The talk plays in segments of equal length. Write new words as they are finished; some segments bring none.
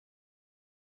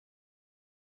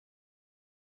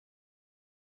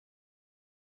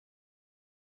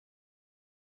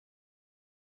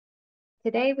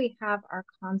Today we have our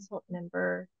consult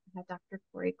member, Dr.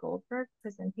 Corey Goldberg,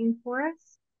 presenting for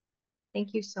us.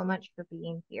 Thank you so much for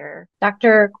being here.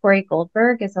 Dr. Corey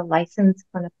Goldberg is a licensed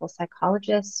clinical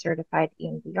psychologist, certified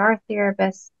EMDR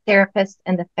therapist,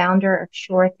 and the founder of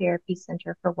Shore Therapy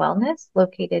Center for Wellness,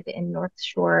 located in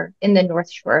the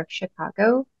North Shore of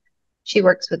Chicago. She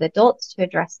works with adults to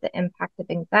address the impact of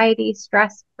anxiety,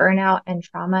 stress, burnout, and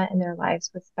trauma in their lives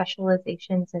with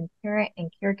specializations in parent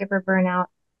and caregiver burnout,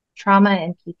 trauma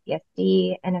and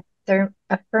PTSD, and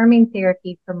affirming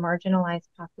therapy for marginalized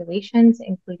populations,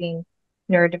 including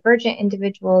neurodivergent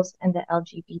individuals and the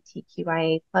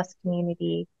LGBTQIA+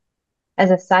 community.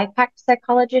 As a PsyPact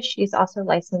psychologist, she's also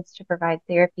licensed to provide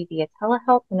therapy via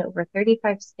telehealth in over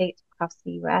 35 states across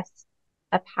the U.S.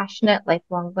 A passionate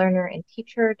lifelong learner and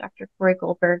teacher, Dr. Corey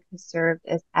Goldberg has served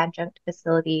as adjunct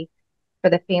facility for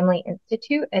the Family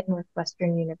Institute at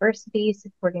Northwestern University,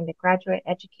 supporting the graduate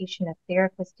education of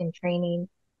therapists in training,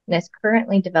 and is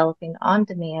currently developing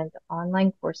on-demand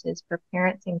online courses for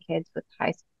parents and kids with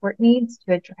high support needs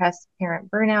to address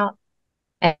parent burnout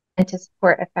and to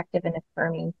support effective and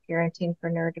affirming parenting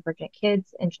for neurodivergent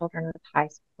kids and children with high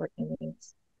support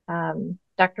needs.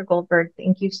 Dr. Goldberg,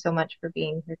 thank you so much for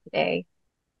being here today.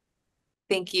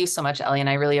 Thank you so much, Ellie, and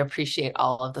I really appreciate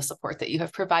all of the support that you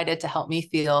have provided to help me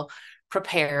feel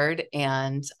prepared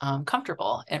and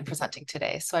comfortable in presenting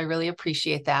today. So I really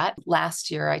appreciate that.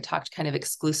 Last year, I talked kind of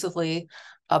exclusively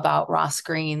about Ross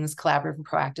Green's collaborative and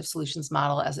proactive solutions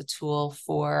model as a tool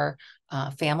for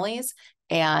families.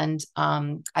 And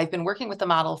I've been working with the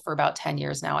model for about 10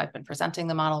 years now. I've been presenting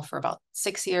the model for about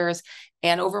 6 years.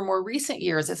 And over more recent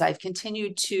years, as I've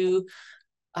continued to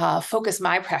focus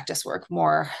my practice work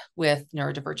more with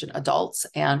neurodivergent adults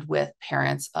and with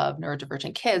parents of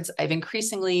neurodivergent kids, I've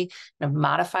increasingly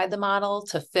modified the model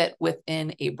to fit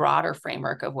within a broader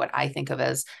framework of what I think of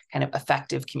as kind of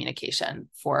effective communication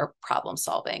for problem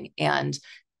solving. And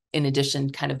in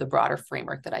addition, kind of the broader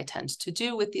framework that I tend to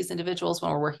do with these individuals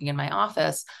when we're working in my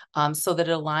office, so that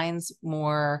it aligns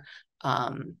more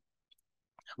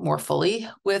fully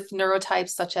with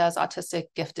neurotypes such as autistic,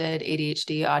 gifted,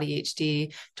 ADHD,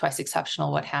 ADHD, twice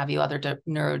exceptional, what have you, other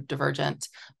neurodivergent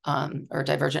or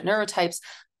divergent neurotypes.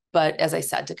 But as I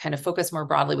said, to kind of focus more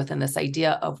broadly within this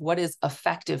idea of what is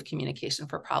effective communication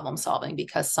for problem solving,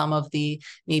 because some of the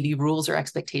maybe rules or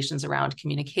expectations around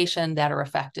communication that are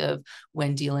effective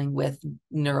when dealing with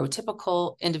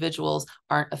neurotypical individuals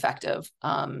aren't effective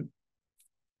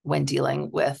when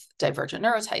dealing with divergent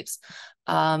neurotypes.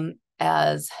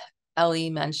 As Ellie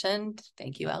mentioned,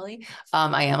 thank you, Ellie.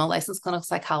 I am a licensed clinical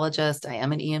psychologist. I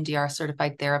am an EMDR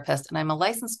certified therapist, and I'm a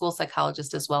licensed school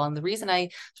psychologist as well. And the reason I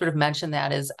sort of mentioned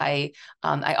that is I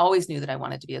always knew that I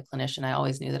wanted to be a clinician. I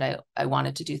always knew that I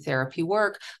wanted to do therapy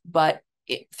work, but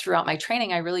throughout my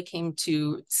training, I really came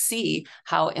to see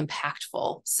how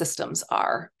impactful systems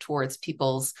are towards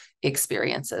people's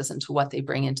experiences and to what they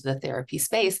bring into the therapy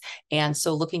space. And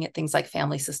so looking at things like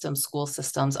family systems, school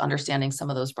systems, understanding some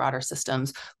of those broader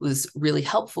systems was really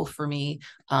helpful for me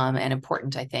and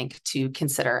important, I think, to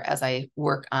consider as I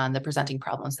work on the presenting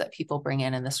problems that people bring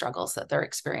in and the struggles that they're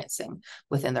experiencing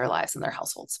within their lives and their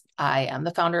households. I am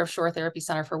the founder of Shore Therapy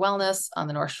Center for Wellness on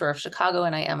the North Shore of Chicago,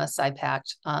 and I am a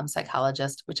PsyPact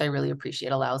psychologist, which I really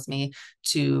appreciate allows me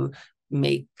to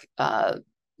make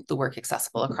the work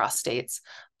accessible across states.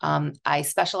 I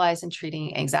specialize in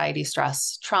treating anxiety,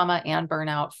 stress, trauma, and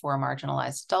burnout for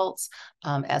marginalized adults,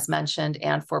 as mentioned,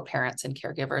 and for parents and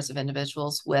caregivers of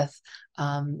individuals with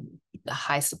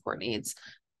high support needs.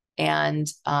 And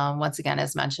once again,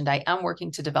 as mentioned, I am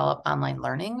working to develop online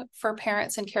learning for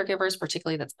parents and caregivers,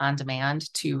 particularly that's on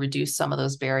demand, to reduce some of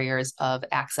those barriers of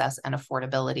access and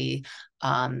affordability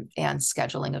and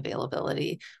scheduling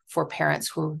availability for parents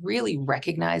who are really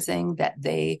recognizing that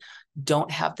they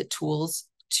don't have the tools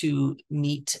to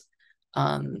meet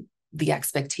the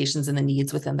expectations and the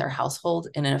needs within their household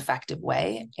in an effective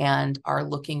way and are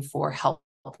looking for help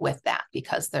with that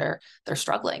because they're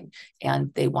struggling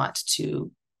and they want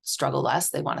to struggle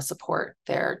less. They want to support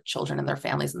their children and their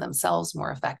families and themselves more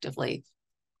effectively.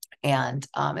 And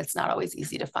it's not always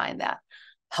easy to find that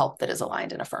help that is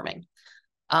aligned and affirming.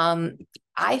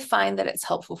 I find that it's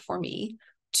helpful for me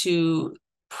to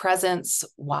presence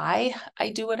why I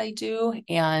do what I do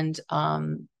and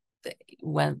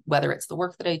whether it's the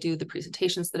work that I do, the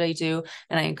presentations that I do,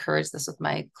 and I encourage this with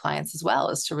my clients as well,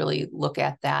 is to really look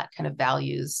at that kind of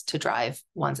values to drive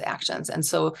one's actions. And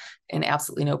so in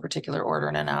absolutely no particular order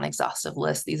and a non-exhaustive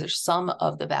list, these are some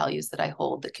of the values that I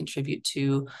hold that contribute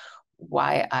to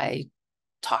why I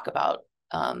talk about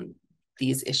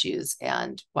these issues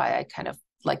and why I kind of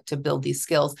like to build these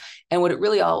skills. And what it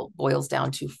really all boils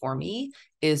down to for me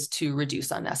is to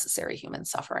reduce unnecessary human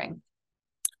suffering.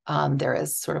 There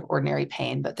is sort of ordinary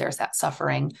pain, but there's that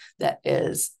suffering that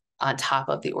is on top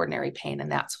of the ordinary pain.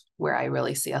 And that's where I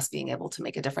really see us being able to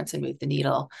make a difference and move the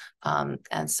needle.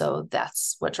 And so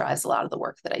that's what drives a lot of the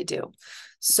work that I do.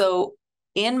 So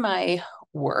in my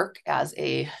work as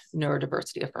a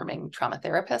neurodiversity affirming trauma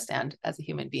therapist and as a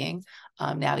human being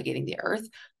navigating the earth,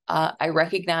 I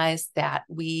recognize that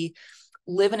we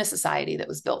live in a society that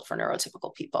was built for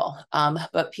neurotypical people,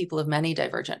 but people of many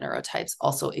divergent neurotypes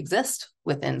also exist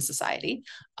within society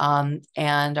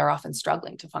and are often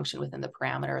struggling to function within the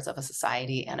parameters of a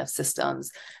society and of systems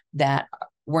that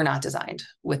were not designed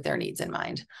with their needs in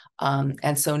mind.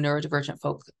 And so neurodivergent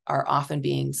folk are often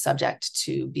being subject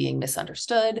to being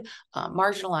misunderstood,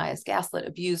 marginalized, gaslit,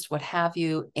 abused, what have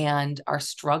you, and are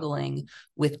struggling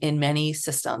within many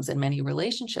systems and many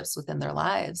relationships within their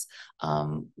lives,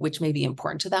 which may be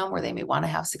important to them, where they may want to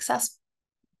have success,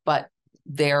 but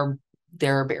there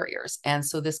are barriers. And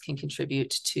so this can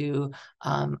contribute to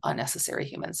unnecessary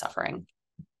human suffering.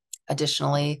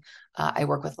 Additionally, I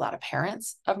work with a lot of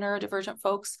parents of neurodivergent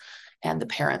folks, and the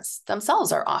parents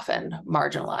themselves are often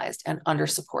marginalized and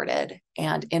undersupported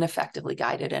and ineffectively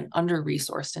guided and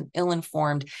under-resourced and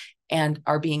ill-informed, and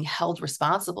are being held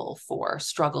responsible for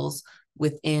struggles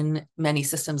within many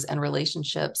systems and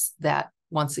relationships that,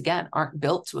 once again, aren't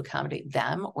built to accommodate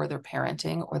them or their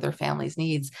parenting or their family's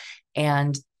needs.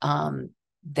 And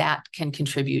that can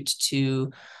contribute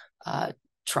to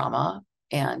trauma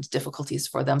and difficulties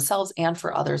for themselves and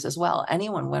for others as well.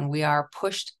 Anyone, when we are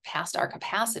pushed past our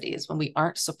capacities, when we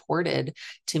aren't supported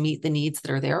to meet the needs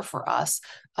that are there for us,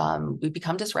 we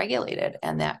become dysregulated,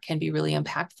 and that can be really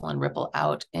impactful and ripple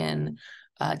out in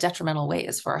detrimental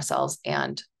ways for ourselves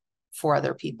and for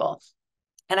other people.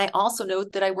 And I also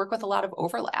note that I work with a lot of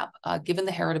overlap, given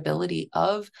the heritability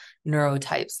of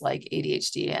neurotypes like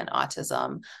ADHD and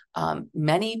autism.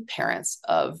 Many parents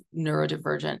of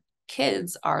neurodivergent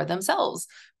kids are themselves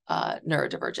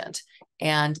neurodivergent,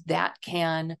 and that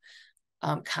can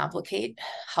complicate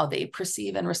how they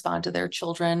perceive and respond to their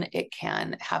children. It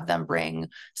can have them bring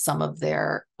some of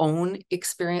their own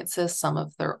experiences, some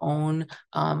of their own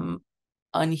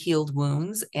unhealed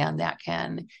wounds, and that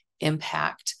can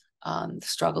impact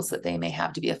struggles that they may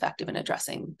have to be effective in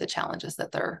addressing the challenges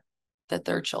that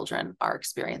their children are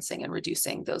experiencing and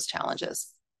reducing those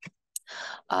challenges.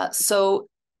 So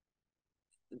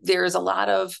there's a lot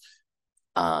of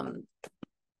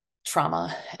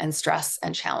trauma and stress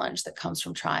and challenge that comes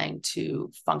from trying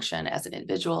to function as an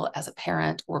individual, as a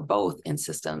parent, or both in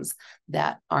systems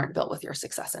that aren't built with your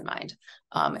success in mind,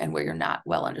 and where you're not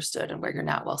well understood and where you're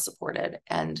not well supported.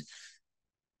 And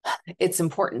it's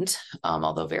important,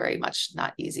 although very much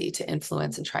not easy, to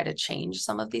influence and try to change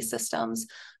some of these systems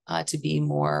to be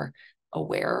more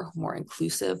aware, more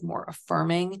inclusive, more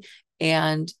affirming.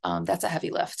 And that's a heavy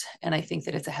lift. And I think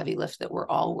that it's a heavy lift that we're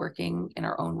all working in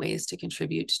our own ways to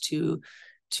contribute to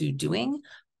doing.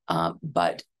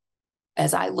 But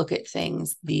as I look at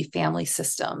things, the family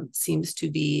system seems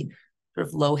to be sort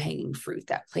of low-hanging fruit,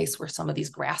 that place where some of these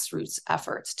grassroots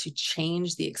efforts to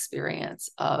change the experience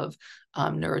of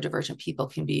neurodivergent people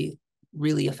can be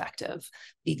really effective,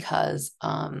 because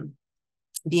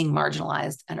being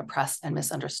marginalized and oppressed and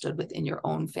misunderstood within your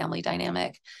own family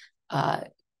dynamic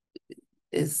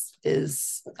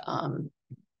is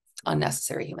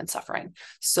unnecessary human suffering.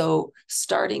 So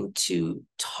starting to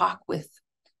talk with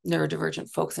neurodivergent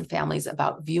folks and families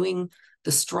about viewing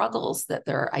the struggles that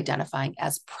they're identifying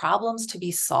as problems to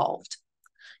be solved,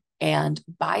 and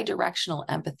bidirectional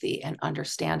empathy and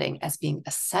understanding as being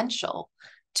essential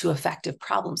to effective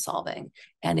problem solving.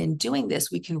 And in doing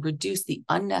this, we can reduce the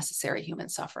unnecessary human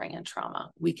suffering and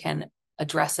trauma. We can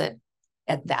address it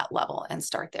at that level and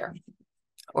start there,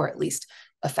 or at least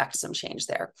affect some change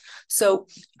there. So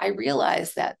I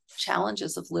realize that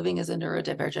challenges of living as a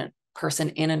neurodivergent person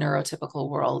in a neurotypical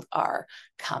world are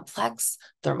complex,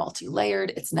 they're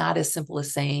multi-layered. It's not as simple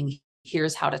as saying,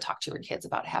 here's how to talk to your kids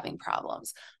about having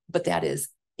problems. But that is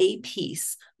a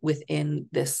piece within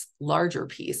this larger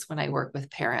piece when I work with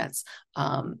parents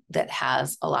that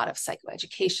has a lot of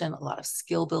psychoeducation, a lot of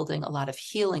skill building, a lot of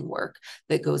healing work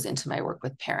that goes into my work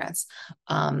with parents.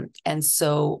 And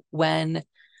so when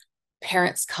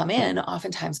parents come in,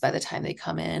 oftentimes by the time they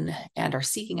come in and are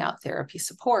seeking out therapy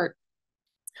support,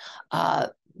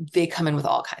 they come in with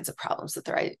all kinds of problems that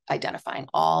they're identifying,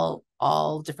 all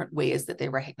different ways that they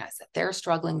recognize that they're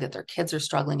struggling, that their kids are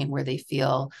struggling, and where they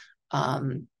feel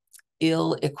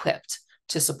ill-equipped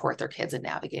to support their kids in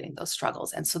navigating those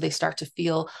struggles. And so they start to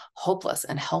feel hopeless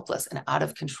and helpless and out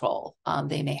of control.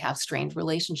 They may have strained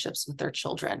relationships with their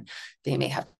children. They may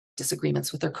have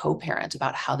disagreements with their co-parent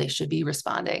about how they should be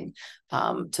responding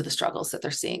to the struggles that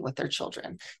they're seeing with their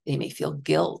children. They may feel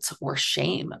guilt or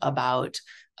shame about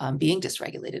being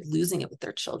dysregulated, losing it with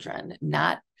their children,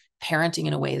 not parenting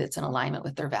in a way that's in alignment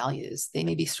with their values. They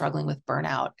may be struggling with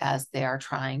burnout as they are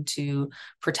trying to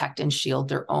protect and shield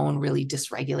their own really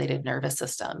dysregulated nervous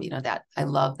system. You know, that I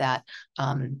love that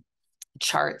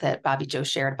chart that Bobby Joe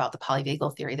shared about the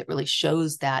polyvagal theory that really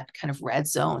shows that kind of red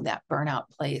zone, that burnout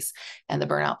place. And the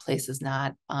burnout place is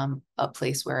not a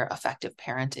place where effective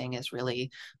parenting is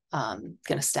really going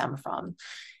to stem from.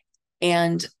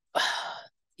 And,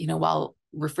 you know, while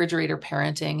refrigerator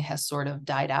parenting has sort of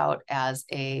died out as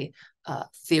a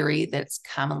theory that's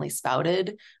commonly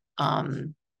spouted,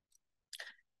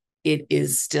 it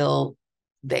is still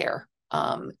there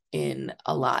in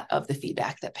a lot of the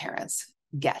feedback that parents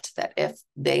get, that if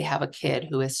they have a kid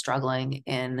who is struggling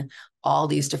in all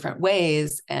these different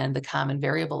ways and the common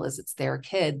variable is it's their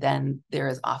kid, then there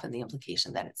is often the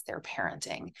implication that it's their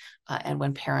parenting. And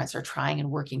when parents are trying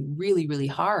and working really, really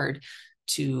hard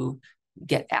to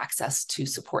get access to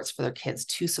supports for their kids,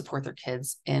 to support their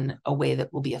kids in a way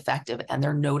that will be effective, and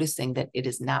they're noticing that it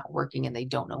is not working and they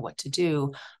don't know what to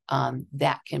do,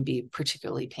 that can be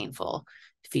particularly painful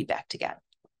feedback to get.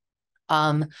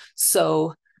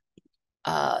 So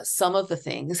some of the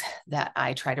things that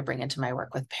I try to bring into my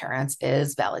work with parents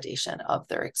is validation of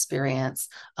their experience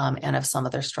and of some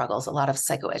of their struggles, a lot of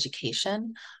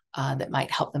psychoeducation that might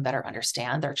help them better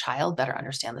understand their child, better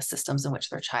understand the systems in which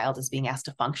their child is being asked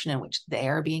to function, in which they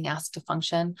are being asked to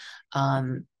function,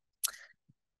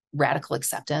 radical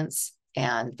acceptance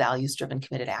and values-driven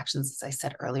committed actions, as I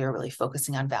said earlier, really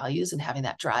focusing on values and having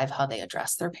that drive how they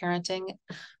address their parenting,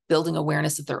 building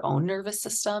awareness of their own nervous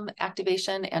system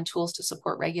activation and tools to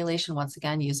support regulation, once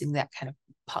again, using that kind of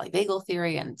polyvagal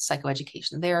theory and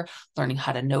psychoeducation there, learning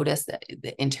how to notice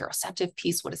the interoceptive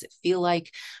piece. What does it feel like?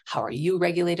 How are you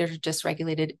regulated or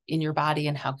dysregulated in your body?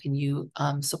 And how can you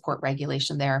support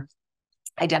regulation there?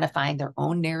 Identifying their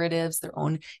own narratives, their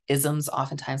own isms.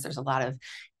 Oftentimes there's a lot of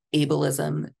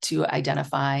ableism to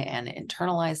identify and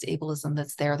internalized ableism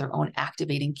that's there, their own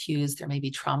activating cues. There may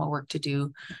be trauma work to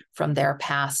do from their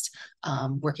past,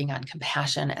 working on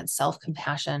compassion and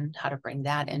self-compassion, how to bring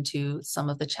that into some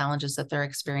of the challenges that they're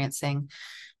experiencing.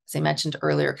 As I mentioned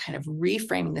earlier, kind of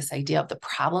reframing this idea of the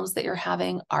problems that you're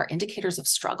having are indicators of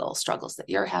struggles that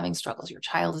you're having, struggles your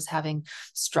child is having,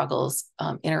 struggles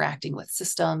interacting with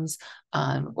systems,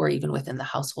 or even within the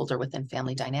household or within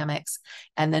family dynamics,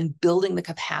 and then building the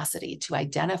capacity to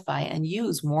identify and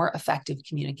use more effective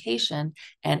communication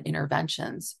and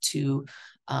interventions to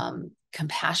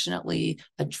compassionately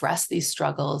address these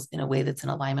struggles in a way that's in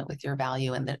alignment with your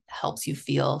value and that helps you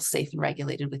feel safe and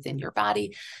regulated within your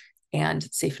body and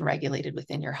safe and regulated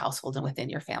within your household and within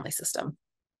your family system.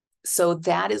 So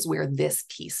that is where this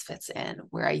piece fits in,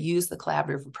 where I use the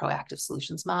collaborative and proactive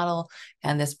solutions model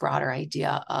and this broader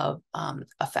idea of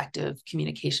effective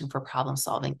communication for problem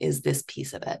solving is this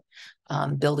piece of it,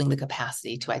 building the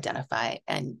capacity to identify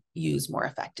and use more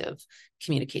effective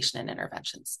communication and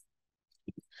interventions.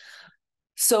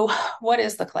 So what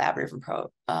is the collaborative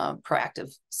and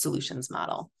proactive solutions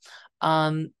model?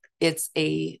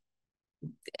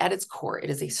 At its core,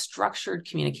 it is a structured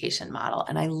communication model,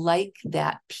 and I like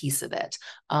that piece of it.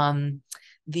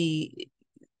 The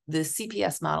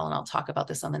CPS model, and I'll talk about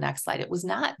this on the next slide, it was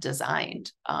not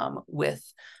designed with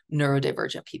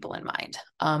neurodivergent people in mind,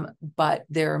 but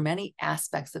there are many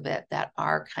aspects of it that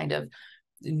are kind of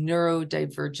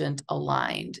neurodivergent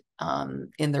aligned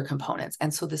in their components.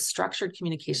 And so the structured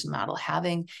communication model,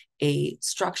 having a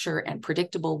structure and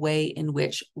predictable way in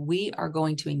which we are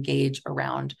going to engage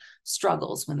around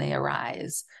struggles when they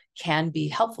arise, can be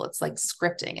helpful. It's like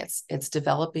scripting. It's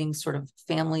developing sort of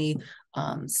family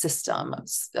system,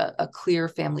 a clear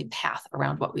family path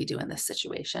around what we do in this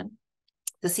situation.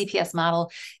 The CPS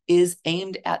model is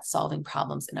aimed at solving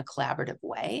problems in a collaborative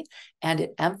way, and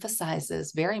it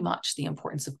emphasizes very much the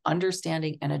importance of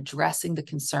understanding and addressing the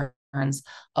concerns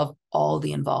of all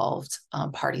the involved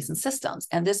parties and systems.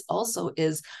 And this also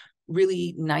is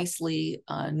really nicely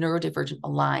neurodivergent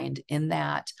aligned in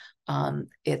that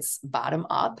it's bottom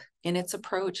up in its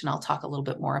approach. And I'll talk a little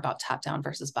bit more about top down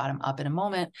versus bottom up in a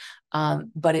moment.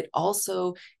 But it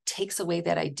also takes away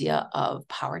that idea of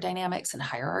power dynamics and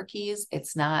hierarchies.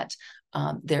 It's not,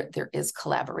 there is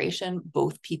collaboration.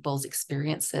 Both people's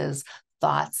experiences,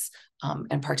 thoughts,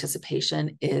 and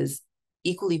participation is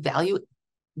equally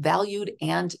valued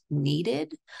and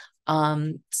needed.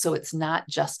 So it's not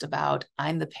just about,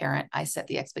 I'm the parent, I set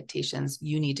the expectations,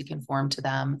 you need to conform to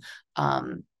them.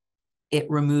 It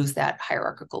removes that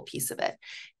hierarchical piece of it.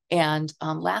 And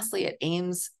lastly, it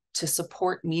aims to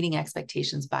support meeting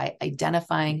expectations by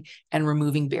identifying and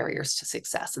removing barriers to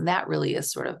success. And that really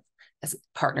is sort of as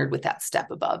partnered with that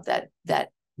step above, that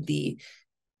the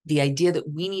idea that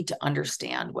we need to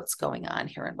understand what's going on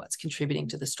here and what's contributing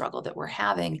to the struggle that we're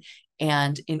having.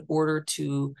 And in order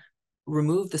to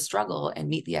remove the struggle and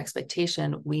meet the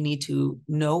expectation, we need to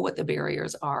know what the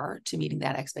barriers are to meeting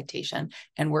that expectation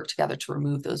and work together to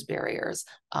remove those barriers.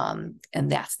 And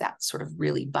that's that sort of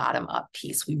really bottom up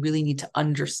piece. We really need to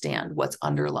understand what's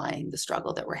underlying the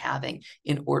struggle that we're having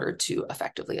in order to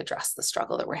effectively address the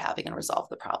struggle that we're having and resolve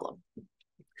the problem.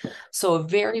 So a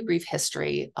very brief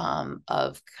history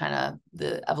of kind of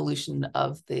the evolution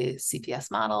of the CPS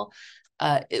model.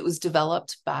 It was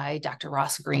developed by Dr.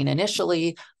 Ross Green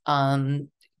initially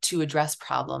to address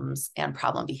problems and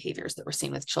problem behaviors that were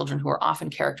seen with children who are often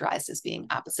characterized as being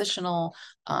oppositional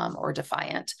or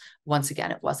defiant. Once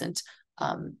again, it wasn't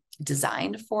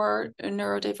designed for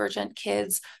neurodivergent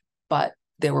kids, but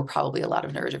there were probably a lot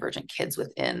of neurodivergent kids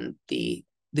within the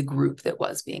group that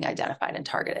was being identified and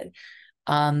targeted.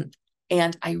 And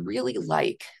I really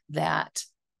like that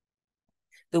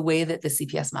the way that the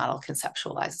CPS model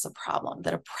conceptualizes a problem,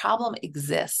 that a problem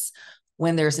exists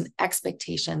when there's an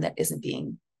expectation that isn't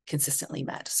being consistently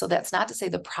met. So that's not to say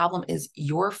the problem is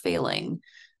you're failing.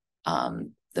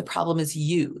 The problem is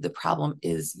you. The problem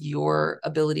is your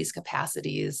abilities,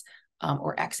 capacities,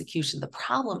 or execution. The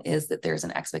problem is that there's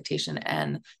an expectation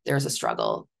and there's a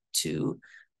struggle to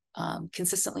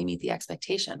consistently meet the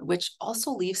expectation, which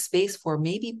also leaves space for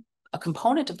maybe a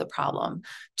component of the problem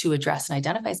to address and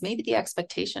identify is maybe the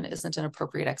expectation isn't an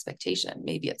appropriate expectation.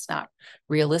 Maybe it's not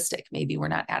realistic. Maybe we're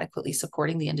not adequately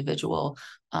supporting the individual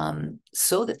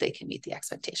so that they can meet the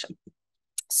expectation.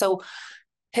 So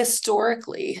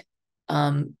historically,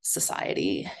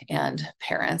 society and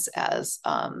parents as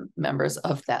members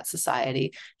of that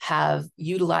society have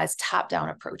utilized top-down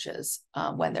approaches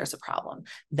when there's a problem,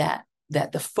 that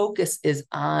the focus is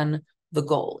on the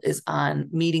goal, is on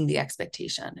meeting the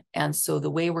expectation. And so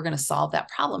the way we're going to solve that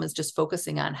problem is just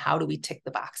focusing on how do we tick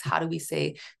the box? How do we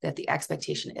say that the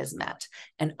expectation is met?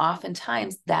 And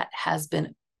oftentimes that has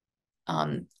been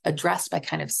addressed by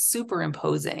kind of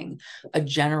superimposing a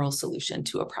general solution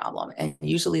to a problem. And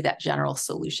usually that general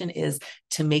solution is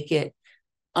to make it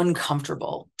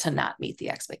uncomfortable to not meet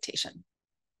the expectation.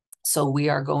 So we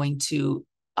are going to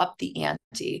up the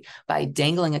ante by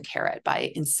dangling a carrot,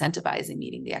 by incentivizing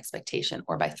meeting the expectation,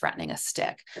 or by threatening a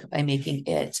stick, by making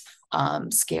it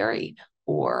scary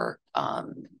or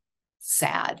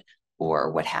sad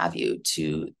or what have you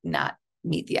to not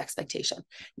meet the expectation.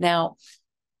 Now,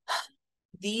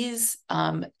 these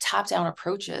top-down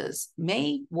approaches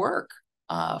may work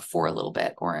for a little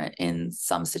bit or in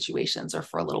some situations or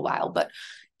for a little while, but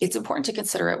it's important to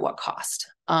consider at what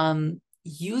cost.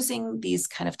 Using these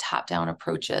kind of top-down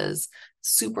approaches,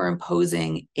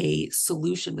 superimposing a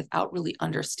solution without really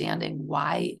understanding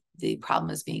why the problem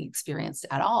is being experienced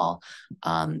at all,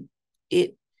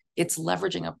 it's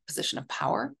leveraging a position of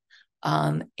power.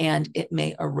 And it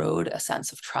may erode a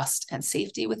sense of trust and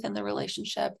safety within the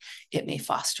relationship. It may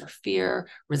foster fear,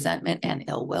 resentment, and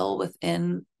ill will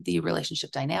within the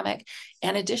relationship dynamic.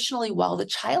 And additionally, while the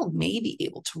child may be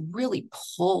able to really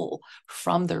pull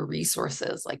from their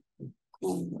resources, like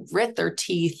grit their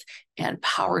teeth and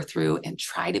power through and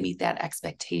try to meet that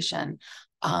expectation,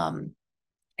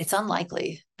 it's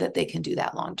unlikely that they can do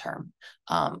that long term,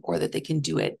 or that they can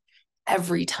do it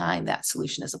every time that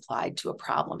solution is applied to a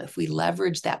problem. If we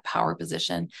leverage that power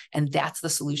position and that's the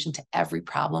solution to every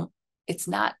problem, it's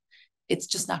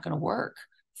just not going to work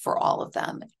for all of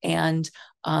them. And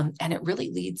it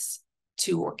really leads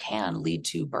to, or can lead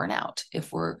to, burnout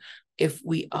if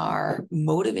we are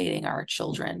motivating our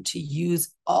children to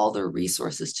use all their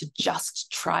resources to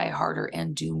just try harder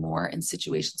and do more in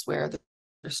situations where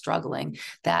they're struggling.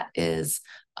 That is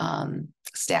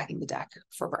stacking the deck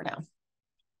for burnout.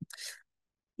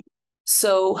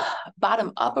 So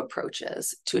bottom-up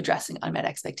approaches to addressing unmet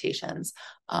expectations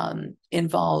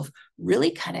involve really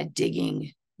kind of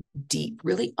digging deep,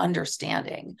 really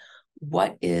understanding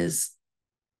what is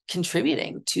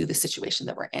contributing to the situation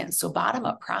that we're in. So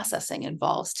bottom-up processing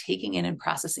involves taking in and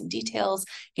processing details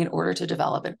in order to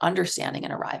develop an understanding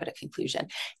and arrive at a conclusion.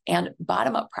 And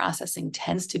bottom-up processing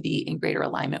tends to be in greater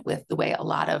alignment with the way a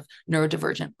lot of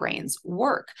neurodivergent brains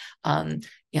work.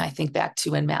 I think back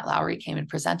to when Matt Lowry came and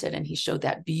presented, and he showed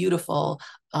that beautiful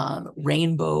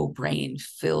rainbow brain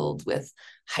filled with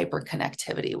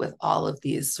hyperconnectivity, with all of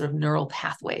these sort of neural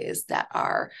pathways that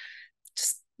are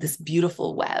this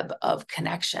beautiful web of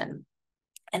connection.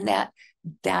 And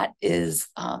that is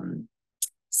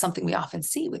something we often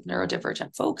see with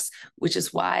neurodivergent folks, which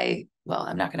is why, well,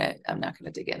 I'm not gonna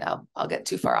dig in. I'll get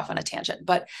too far off on a tangent,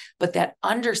 but that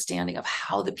understanding of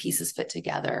how the pieces fit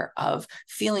together, of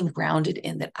feeling grounded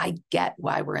in that I get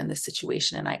why we're in this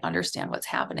situation and I understand what's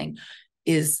happening,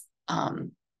 is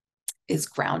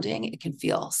grounding. It can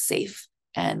feel safe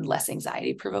and less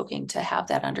anxiety provoking to have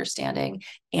that understanding.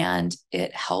 And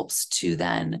it helps to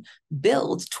then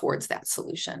build towards that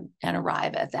solution and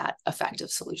arrive at that effective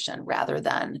solution rather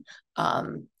than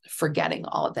forgetting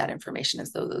all of that information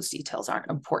as though those details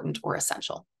aren't important or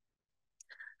essential.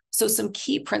 So some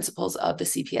key principles of the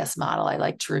CPS model I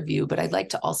like to review, but I'd like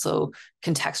to also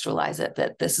contextualize it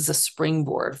that this is a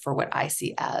springboard for what I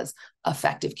see as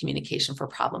effective communication for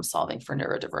problem solving for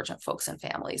neurodivergent folks and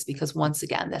families. Because once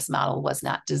again, this model was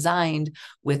not designed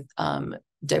with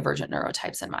divergent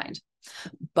neurotypes in mind.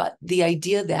 But the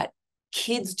idea that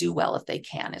kids do well if they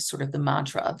can is sort of the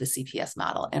mantra of the CPS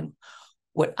model. And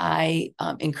what I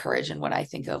encourage and what I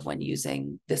think of when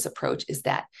using this approach is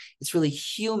that it's really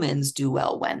humans do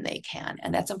well when they can.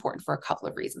 And that's important for a couple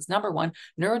of reasons. Number one,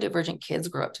 neurodivergent kids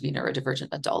grow up to be neurodivergent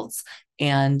adults.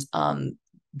 And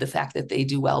the fact that they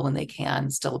do well when they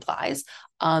can still applies.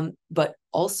 But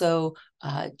also,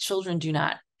 children do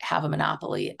not have a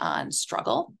monopoly on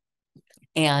struggle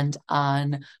and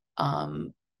on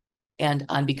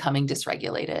becoming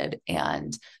dysregulated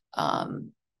and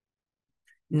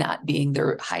not being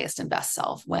their highest and best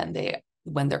self when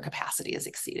their capacity is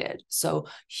exceeded. So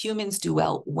humans do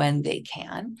well when they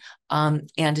can. And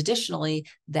additionally,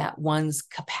 that one's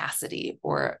capacity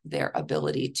or their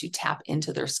ability to tap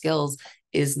into their skills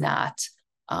is not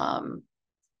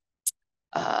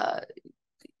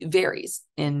varies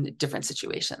in different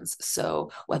situations.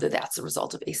 So whether that's a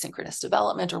result of asynchronous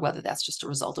development or whether that's just a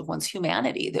result of one's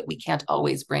humanity, that we can't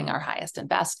always bring our highest and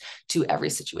best to every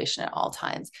situation at all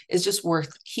times, is just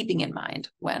worth keeping in mind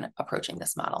when approaching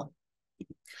this model.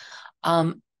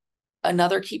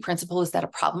 Another key principle is that a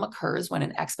problem occurs when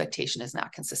an expectation is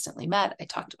not consistently met. I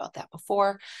talked about that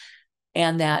before.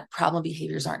 And that problem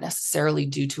behaviors aren't necessarily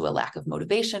due to a lack of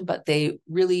motivation, but they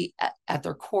really at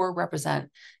their core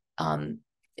represent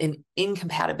an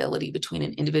incompatibility between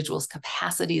an individual's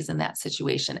capacities in that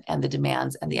situation and the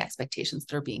demands and the expectations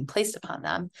that are being placed upon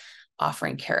them.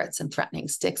 Offering carrots and threatening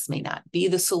sticks may not be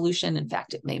the solution. In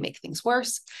fact, it may make things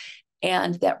worse.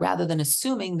 And that rather than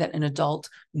assuming that an adult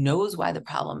knows why the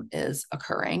problem is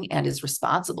occurring and is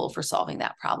responsible for solving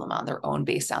that problem on their own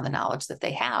based on the knowledge that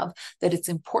they have, that it's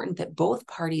important that both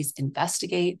parties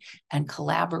investigate and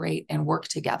collaborate and work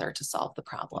together to solve the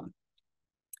problem.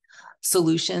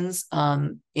 Solutions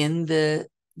in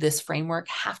this framework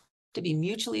have to be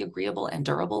mutually agreeable and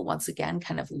durable, once again,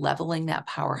 kind of leveling that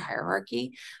power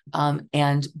hierarchy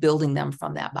and building them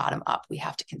from that bottom up. We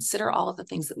have to consider all of the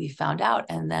things that we found out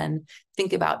and then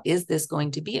think about, is this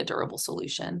going to be a durable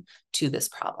solution to this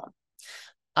problem?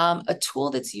 A tool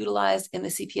that's utilized in the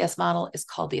CPS model is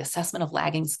called the Assessment of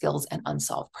Lagging Skills and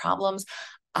Unsolved Problems.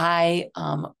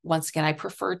 Once again, I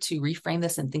prefer to reframe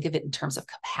this and think of it in terms of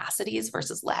capacities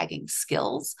versus lagging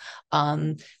skills.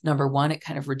 Number one, it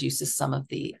kind of reduces some of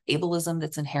the ableism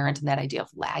that's inherent in that idea of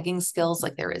lagging skills,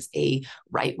 like there is a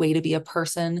right way to be a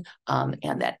person,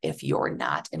 and that if you're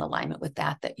not in alignment with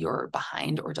that, that you're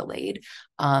behind or delayed.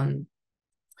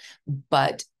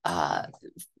 But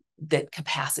that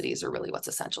capacities are really what's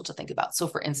essential to think about. So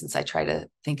for instance, I try to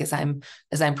think as I'm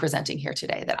presenting here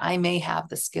today, that I may have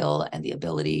the skill and the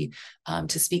ability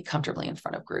to speak comfortably in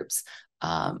front of groups.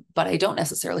 But I don't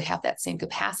necessarily have that same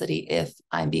capacity if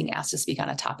I'm being asked to speak on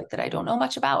a topic that I don't know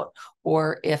much about,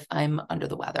 or if I'm under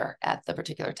the weather at the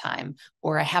particular time,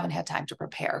 or I haven't had time to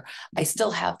prepare. I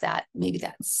still have that, maybe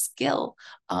that skill,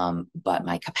 but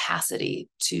my capacity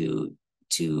to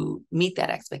meet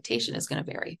that expectation is going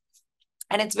to vary.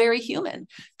 And it's very human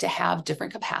to have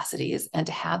different capacities and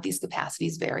to have these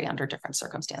capacities vary under different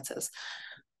circumstances.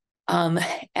 And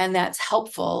that's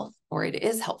helpful, or it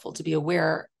is helpful to be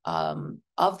aware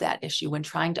of that issue when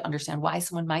trying to understand why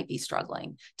someone might be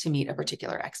struggling to meet a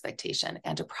particular expectation,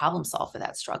 and to problem solve for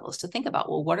that struggle is to think about,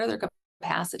 well, what are their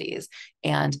capacities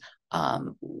and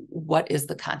what is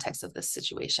the context of this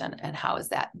situation and how is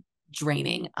that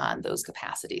draining on those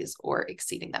capacities or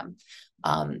exceeding them.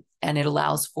 And it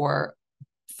allows for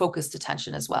focused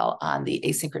attention as well on the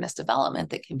asynchronous development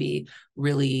that can be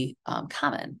really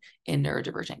common in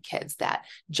neurodivergent kids, that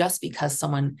just because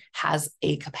someone has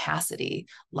a capacity,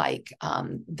 like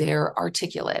they're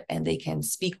articulate and they can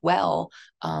speak well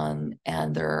and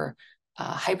they're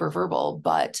hyperverbal,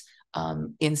 but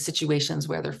in situations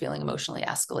where they're feeling emotionally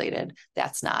escalated,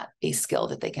 that's not a skill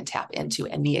that they can tap into.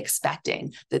 And me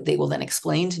expecting that they will then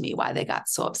explain to me why they got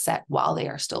so upset while they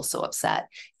are still so upset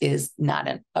is not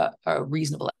a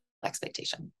reasonable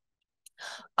expectation.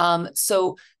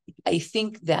 So I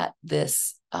think that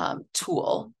this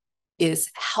tool is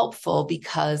helpful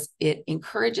because it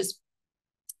encourages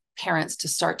parents to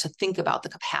start to think about the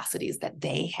capacities that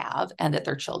they have and that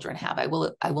their children have. I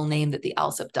will name that the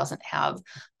LSIP doesn't have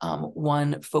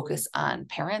one focus on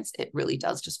parents. It really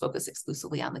does just focus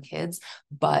exclusively on the kids.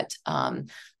 But the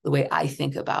way I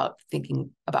think about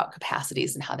thinking about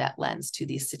capacities and how that lends to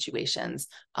these situations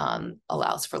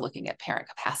allows for looking at parent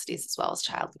capacities as well as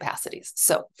child capacities.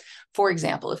 So, for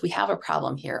example, if we have a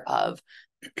problem here of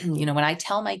when I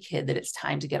tell my kid that it's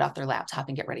time to get off their laptop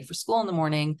and get ready for school in the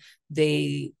morning,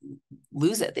 they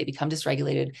lose it. They become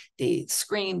dysregulated. They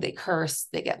scream, they curse,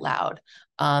 they get loud.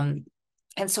 And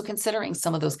so considering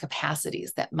some of those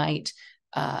capacities that might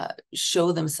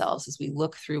show themselves as we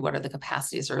look through what are the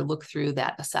capacities or look through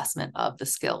that assessment of the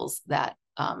skills that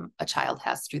a child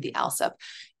has through the ALSEP,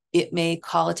 it may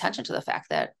call attention to the fact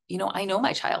that, I know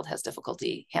my child has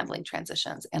difficulty handling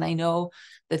transitions, and I know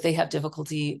that they have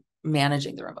difficulty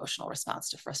managing their emotional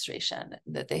response to frustration,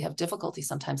 that they have difficulty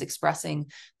sometimes expressing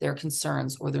their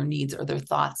concerns or their needs or their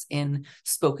thoughts in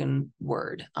spoken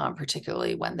word,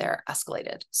 particularly when they're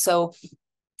escalated. So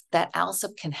that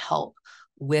ALSEP can help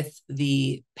with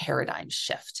the paradigm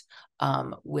shift,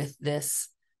 with this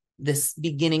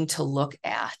beginning to look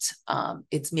at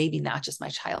it's maybe not just my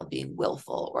child being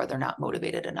willful or they're not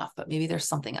motivated enough, but maybe there's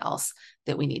something else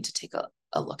that we need to take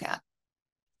a look at.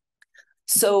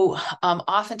 So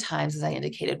oftentimes, as I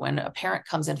indicated, when a parent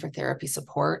comes in for therapy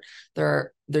support,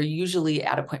 they're usually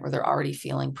at a point where they're already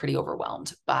feeling pretty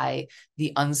overwhelmed by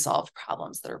the unsolved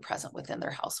problems that are present within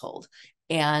their household.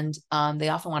 And they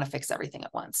often want to fix everything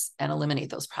at once and eliminate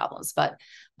those problems. But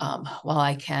while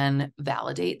I can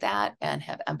validate that and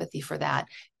have empathy for that,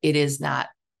 it is not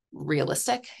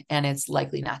realistic and it's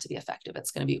likely not to be effective.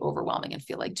 It's going to be overwhelming and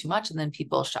feel like too much, and then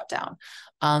people shut down.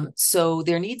 So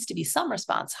there needs to be some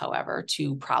response, however,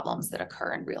 to problems that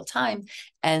occur in real time.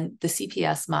 And the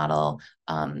CPS model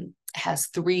has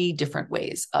 3 different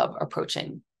ways of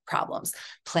approaching problems.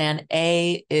 Plan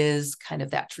A is kind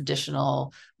of that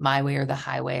traditional my way or the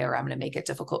highway, or I'm going to make it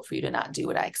difficult for you to not do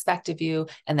what I expect of you.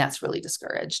 And that's really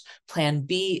discouraged. Plan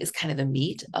B is kind of the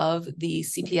meat of the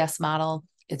CPS model.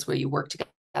 It's where you work together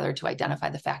to identify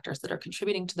the factors that are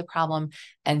contributing to the problem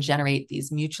and generate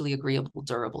these mutually agreeable,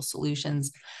 durable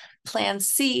solutions. Plan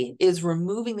C is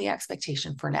removing the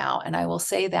expectation for now. And I will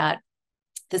say that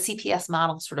the CPS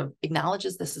model sort of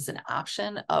acknowledges this as an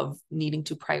option of needing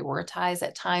to prioritize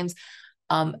at times.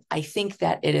 I think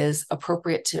that it is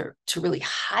appropriate to really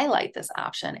highlight this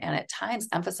option and at times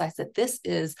emphasize that this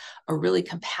is a really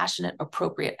compassionate,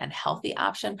 appropriate, and healthy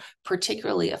option,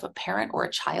 particularly if a parent or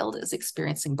a child is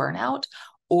experiencing burnout,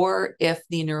 or if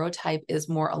the neurotype is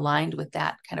more aligned with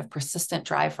that kind of persistent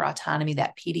drive for autonomy,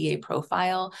 that PDA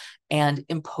profile, and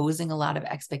imposing a lot of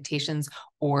expectations,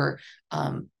 or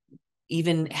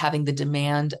even having the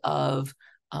demand of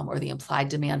or the implied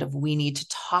demand of, we need to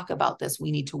talk about this,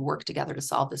 we need to work together to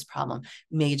solve this problem,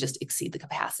 may just exceed the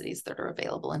capacities that are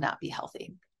available and not be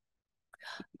healthy.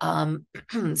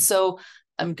 So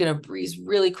I'm going to breeze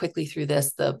really quickly through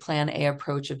this, the Plan A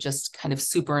approach of just kind of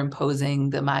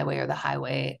superimposing the my way or the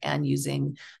highway and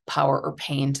using power or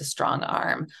pain to strong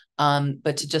arm.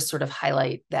 But to just sort of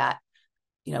highlight that,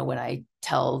 when I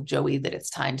tell Joey that it's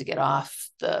time to get off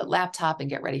the laptop and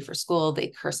get ready for school, they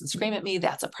curse and scream at me.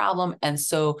 That's a problem. And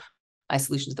so my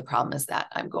solution to the problem is that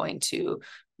I'm going to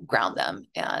ground them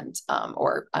and,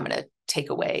 or I'm going to take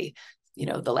away,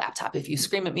 the laptop. If you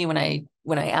scream at me when I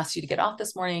asked you to get off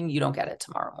this morning, you don't get it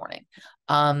tomorrow morning.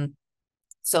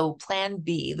 So Plan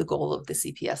B, the goal of the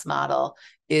CPS model,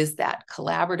 is that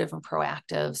collaborative and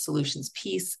proactive solutions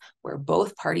piece where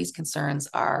both parties' concerns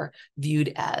are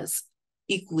viewed as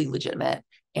equally legitimate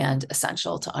and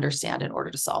essential to understand in order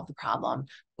to solve the problem.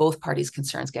 Both parties'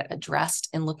 concerns get addressed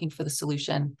in looking for the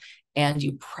solution, and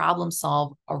you problem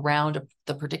solve around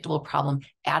the predictable problem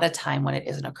at a time when it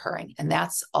isn't occurring. And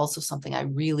that's also something I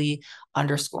really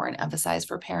underscore and emphasize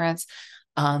for parents.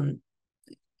 The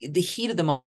heat of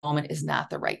the moment is not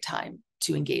the right time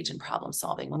to engage in problem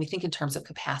solving. When we think in terms of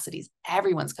capacities,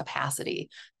 everyone's capacity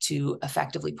to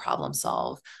effectively problem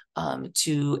solve,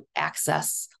 to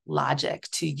access logic,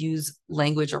 to use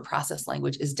language or process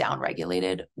language is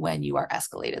downregulated when you are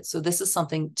escalated. So this is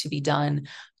something to be done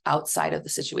outside of the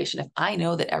situation. If I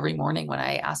know that every morning when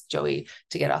I ask Joey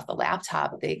to get off the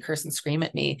laptop, they curse and scream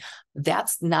at me,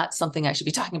 that's not something I should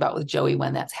be talking about with Joey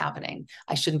when that's happening.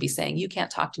 I shouldn't be saying, you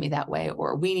can't talk to me that way,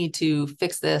 or we need to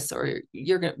fix this, or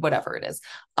you're going to, whatever it is.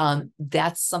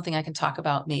 That's something I can talk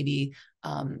about maybe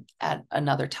at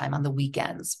another time on the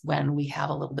weekends when we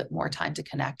have a little bit more time to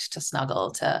connect, to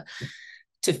snuggle,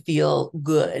 to feel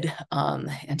good,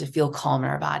 and to feel calm in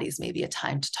our bodies. Maybe a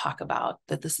time to talk about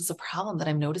that this is a problem that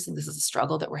I'm noticing, this is a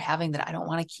struggle that we're having that I don't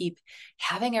want to keep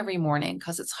having every morning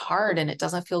because it's hard and it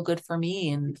doesn't feel good for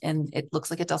me, and it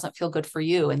looks like it doesn't feel good for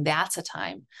you. And that's a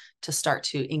time to start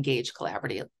to engage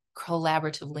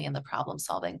collaboratively in the problem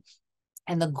solving.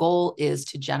 And the goal is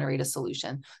to generate a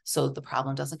solution so the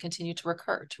problem doesn't continue to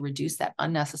recur, to reduce that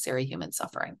unnecessary human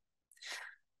suffering.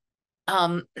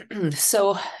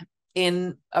 So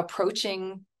in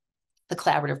approaching the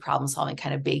collaborative problem solving,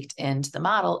 kind of baked into the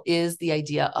model is the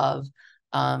idea of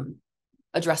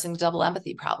addressing the double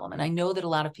empathy problem. And I know that a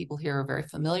lot of people here are very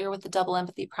familiar with the double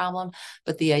empathy problem,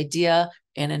 but the idea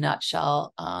in a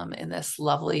nutshell, in this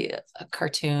lovely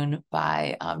cartoon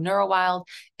by NeuroWild,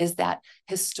 is that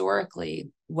historically,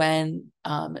 when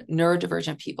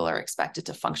neurodivergent people are expected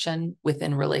to function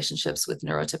within relationships with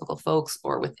neurotypical folks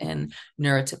or within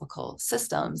neurotypical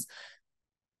systems,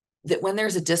 that when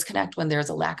there's a disconnect, when there's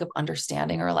a lack of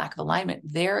understanding or a lack of alignment,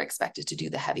 they're expected to do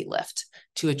the heavy lift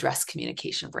to address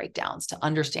communication breakdowns, to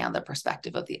understand the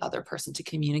perspective of the other person, to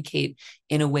communicate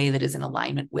in a way that is in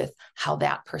alignment with how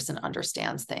that person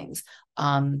understands things,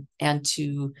 and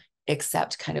to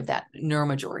accept kind of that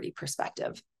neuromajority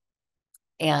perspective.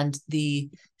 And the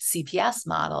CPS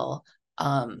model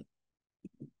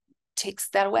takes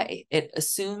that away. It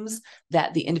assumes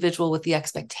that the individual with the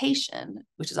expectation,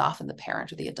 which is often the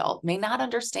parent or the adult, may not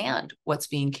understand what's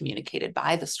being communicated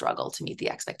by the struggle to meet the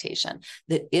expectation.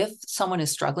 That if someone is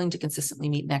struggling to consistently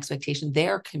meet an expectation,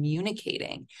 they're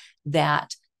communicating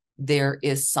that there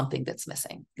is something that's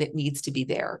missing that needs to be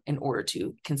there in order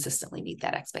to consistently meet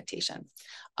that expectation.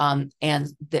 And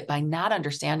that by not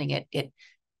understanding it, it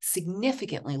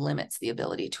significantly limits the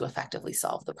ability to effectively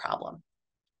solve the problem.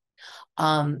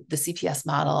 The CPS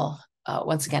model,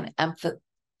 once again,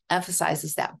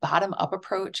 emphasizes that bottom-up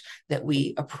approach, that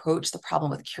we approach the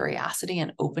problem with curiosity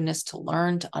and openness to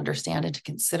learn, to understand, and to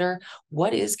consider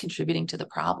what is contributing to the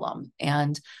problem.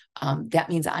 And that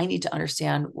means I need to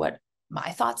understand what my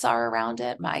thoughts are around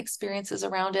it, my experiences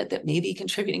around it that may be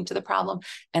contributing to the problem.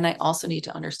 And I also need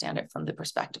to understand it from the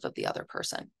perspective of the other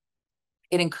person.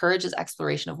 It encourages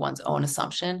exploration of one's own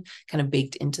assumption, kind of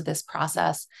baked into this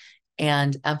process,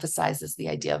 and emphasizes the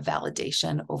idea of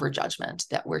validation over judgment,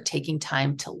 that we're taking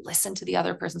time to listen to the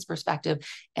other person's perspective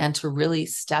and to really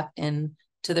step into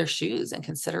their shoes and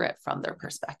consider it from their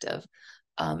perspective.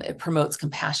 It promotes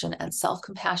compassion and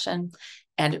self-compassion,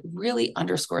 and it really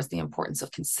underscores the importance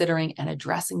of considering and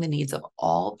addressing the needs of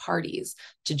all parties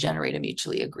to generate a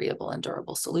mutually agreeable and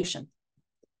durable solution.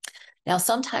 Now,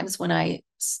 sometimes when I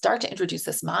start to introduce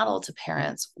this model to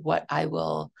parents, what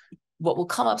will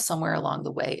come up somewhere along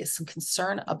the way is some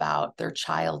concern about their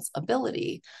child's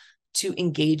ability to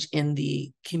engage in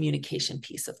the communication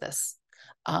piece of this.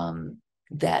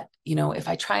 That, if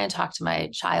I try and talk to my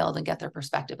child and get their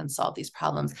perspective and solve these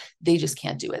problems, they just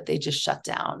can't do it. They just shut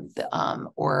down,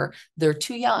 or they're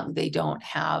too young. They don't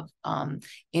have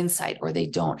insight, or they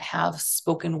don't have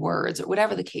spoken words, or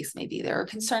whatever the case may be. There are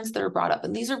concerns that are brought up,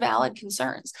 and these are valid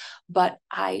concerns. But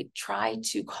I try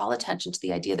to call attention to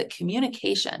the idea that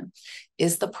communication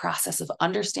is the process of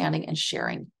understanding and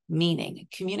sharing meaning.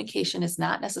 Communication is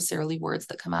not necessarily words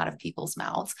that come out of people's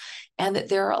mouths, and that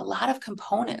there are a lot of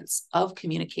components of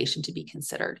communication to be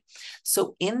considered.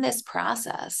 So in this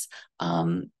process,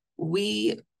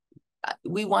 we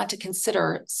want to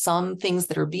consider some things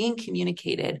that are being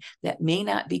communicated that may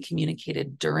not be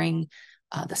communicated during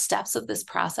the steps of this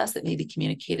process, that may be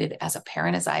communicated as a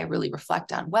parent, as I really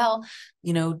reflect on,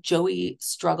 Joey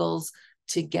struggles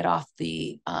to get off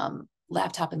the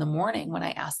laptop in the morning when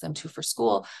I ask them to for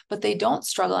school, but they don't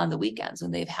struggle on the weekends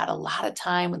when they've had a lot of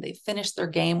time, when they've finished their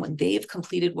game, when they've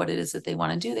completed what it is that they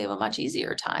want to do. They have a much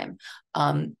easier time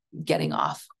getting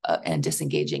off and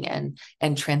disengaging and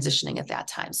transitioning at that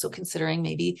time. So considering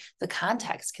maybe the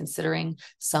context, considering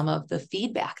some of the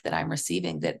feedback that I'm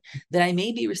receiving, that I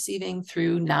may be receiving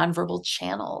through nonverbal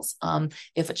channels.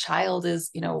 If a child is,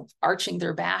 arching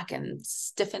their back and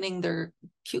stiffening their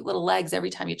cute little legs every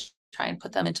time you try and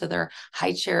put them into their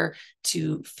high chair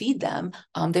to feed them,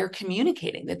 they're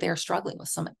communicating that they're struggling with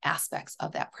some aspects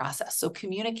of that process. So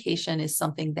communication is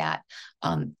something that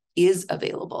is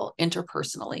available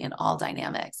interpersonally in all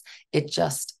dynamics. It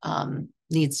just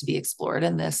needs to be explored.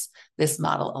 And this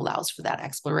model allows for that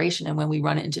exploration. And when we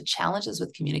run into challenges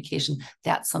with communication,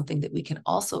 that's something that we can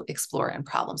also explore and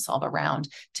problem solve around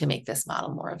to make this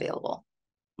model more available.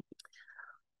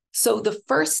 So the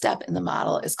first step in the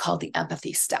model is called the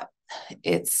empathy step.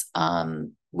 It's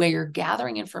where you're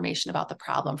gathering information about the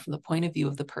problem from the point of view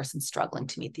of the person struggling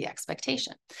to meet the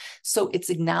expectation. So it's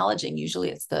acknowledging, usually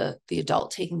it's the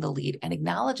adult taking the lead and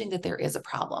acknowledging that there is a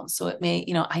problem. So it may,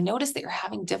 I noticed that you're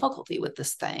having difficulty with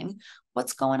this thing.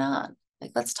 What's going on?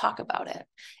 Like, let's talk about it.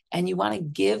 And you want to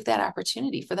give that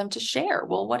opportunity for them to share,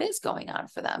 well, what is going on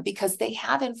for them? Because they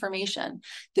have information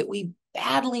that we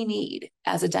badly need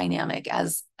as a dynamic,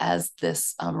 as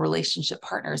this relationship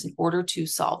partners in order to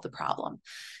solve the problem.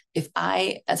 If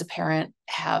I, as a parent,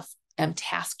 am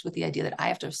tasked with the idea that I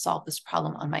have to solve this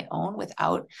problem on my own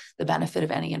without the benefit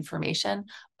of any information,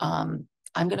 I'm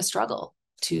going to struggle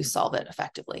to solve it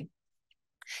effectively.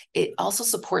 It also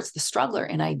supports the struggler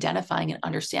in identifying and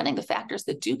understanding the factors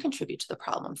that do contribute to the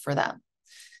problem for them.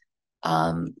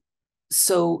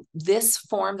 So this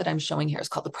form that I'm showing here is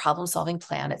called the problem solving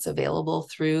plan. It's available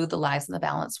through the Lives in the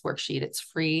Balance worksheet. It's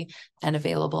free and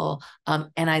available.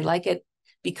 And I like it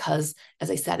because, as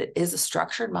I said, it is a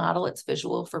structured model. It's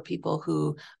visual for people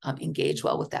who engage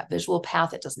well with that visual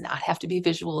path. It does not have to be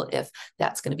visual if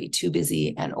that's going to be too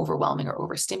busy and overwhelming or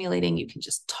overstimulating. You can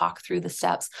just talk through the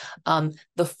steps.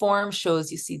 The form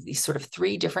shows, you see these sort of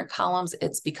 3 different columns.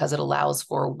 It's because it allows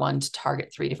for one to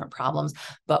target 3 different problems.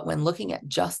 But when looking at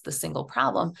just the single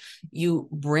problem, you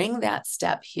bring that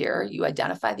step here, you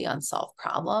identify the unsolved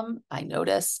problem. I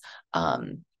notice,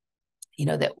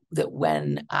 that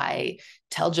when I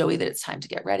tell Joey that it's time to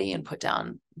get ready and put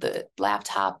down the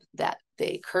laptop, that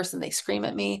they curse and they scream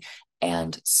at me.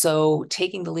 And so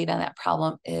taking the lead on that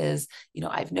problem is,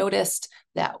 I've noticed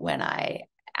that when I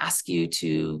ask you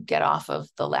to get off of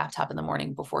the laptop in the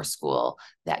morning before school,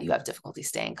 that you have difficulty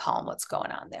staying calm. What's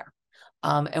going on there?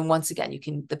 And once again,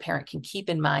 the parent can keep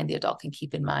in mind, the adult can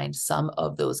keep in mind some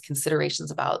of those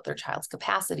considerations about their child's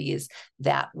capacities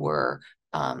that were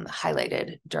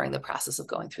highlighted during the process of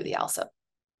going through the ALSA.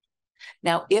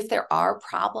 Now, if there are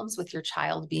problems with your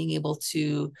child being able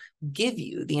to give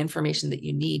you the information that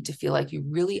you need to feel like you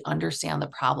really understand the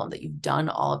problem, that you've done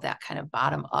all of that kind of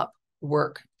bottom-up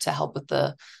work to help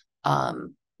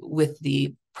with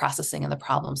the processing and the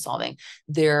problem solving,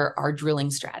 there are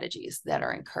drilling strategies that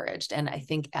are encouraged. And I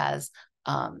think as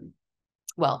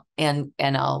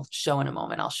and I'll show in a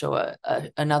moment, I'll show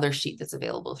another sheet that's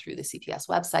available through the CPS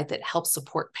website that helps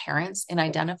support parents in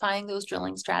identifying those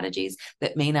drilling strategies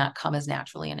that may not come as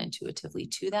naturally and intuitively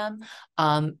to them.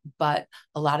 But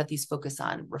a lot of these focus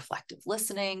on reflective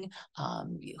listening,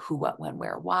 who, what, when,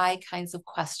 where, why kinds of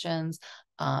questions,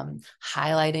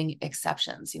 highlighting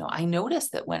exceptions. I notice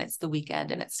that when it's the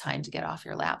weekend and it's time to get off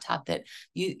your laptop, that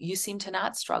you seem to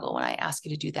not struggle when I ask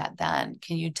you to do that then.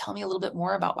 Can you tell me a little bit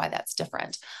more about why that's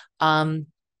different?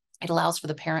 It allows for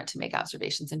the parent to make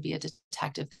observations and be a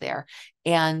detective there.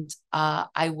 And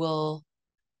I'll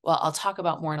talk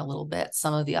about more in a little bit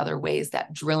some of the other ways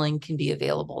that drilling can be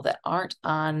available that aren't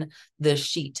on the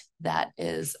sheet that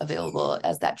is available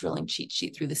as that drilling cheat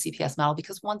sheet through the CPS model,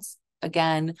 because once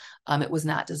again, it was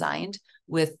not designed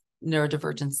with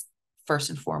neurodivergence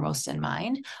first and foremost in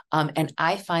mind. And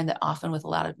I find that often with a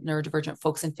lot of neurodivergent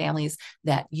folks and families,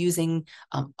 that using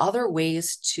other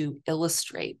ways to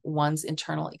illustrate one's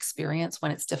internal experience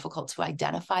when it's difficult to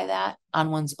identify that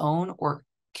on one's own or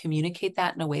communicate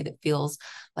that in a way that feels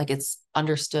like it's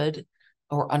understood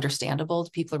or understandable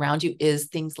to people around you is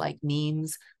things like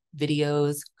memes,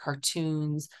 videos,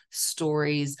 cartoons,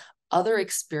 stories, other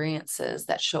experiences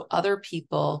that show other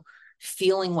people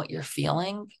feeling what you're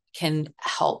feeling can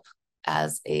help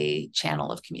as a channel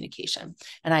of communication.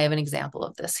 And I have an example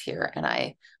of this here, and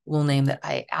I will name that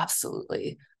I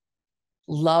absolutely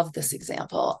love this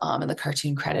example. And the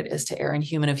cartoon credit is to Aaron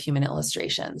Human of Human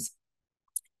Illustrations.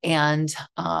 And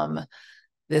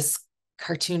this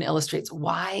cartoon illustrates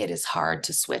why it is hard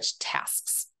to switch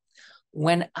tasks.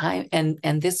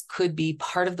 And this could be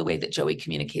part of the way that Joey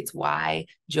communicates why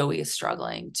Joey is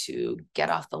struggling to get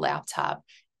off the laptop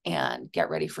and get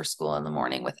ready for school in the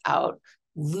morning without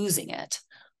losing it.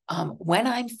 When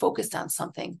I'm focused on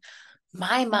something,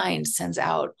 my mind sends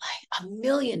out like a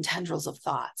million tendrils of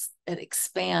thoughts that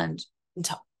expand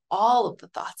into all of the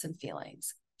thoughts and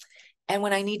feelings. And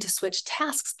when I need to switch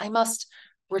tasks, I must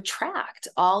retract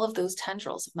all of those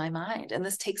tendrils of my mind. And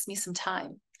this takes me some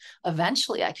time.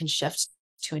 Eventually, I can shift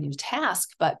to a new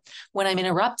task, but when I'm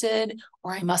interrupted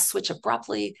or I must switch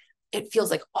abruptly, it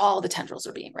feels like all the tendrils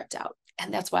are being ripped out.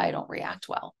 And that's why I don't react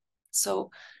well.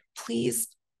 So please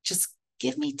just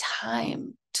give me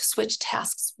time to switch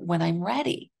tasks when I'm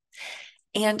ready.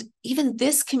 And even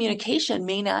this communication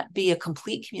may not be a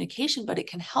complete communication, but it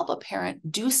can help a parent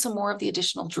do some more of the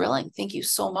additional drilling. Thank you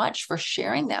so much for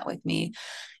sharing that with me.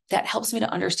 That helps me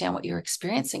to understand what you're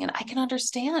experiencing. And I can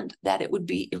understand that it would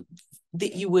be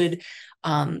that you would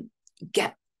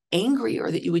get angry, or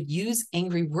that you would use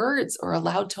angry words or a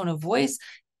loud tone of voice,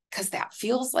 because that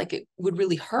feels like it would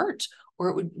really hurt, or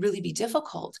it would really be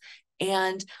difficult.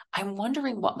 And I'm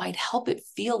wondering what might help it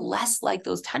feel less like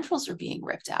those tendrils are being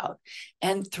ripped out.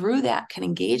 And through that can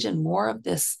engage in more of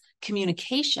this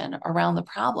communication around the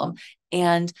problem.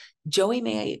 And Joey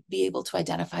may be able to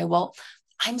identify, well,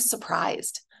 I'm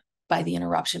surprised by the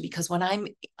interruption, because when I'm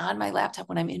on my laptop,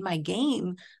 when I'm in my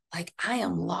game, like I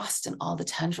am lost in all the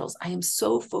tendrils. I am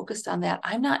so focused on that.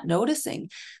 I'm not noticing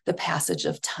the passage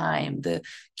of time, the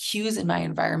cues in my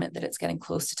environment that it's getting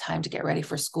close to time to get ready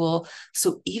for school.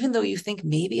 So even though you think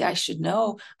maybe I should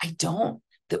know, I don't.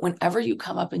 That whenever you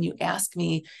come up and you ask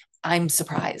me, I'm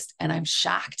surprised and I'm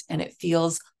shocked, and it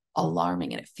feels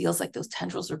alarming, and it feels like those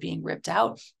tendrils are being ripped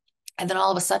out. And then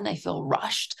all of a sudden I feel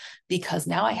rushed, because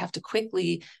now I have to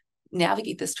quickly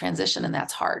navigate this transition, and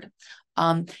that's hard.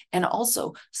 And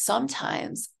also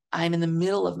sometimes I'm in the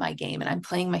middle of my game and I'm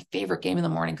playing my favorite game in the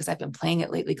morning, because I've been playing it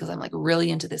lately because I'm like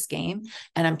really into this game,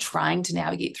 and I'm trying to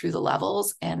navigate through the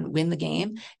levels and win the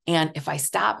game. And if I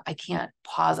stop, I can't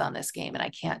pause on this game, and I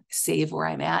can't save where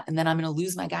I'm at. And then I'm going to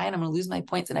lose my guy, and I'm going to lose my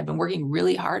points. And I've been working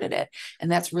really hard at it. And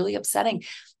that's really upsetting.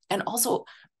 And also,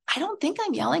 I don't think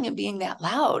I'm yelling and being that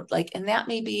loud. Like, and that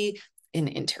may be an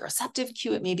interoceptive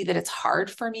cue. It may be that it's hard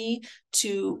for me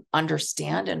to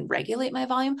understand and regulate my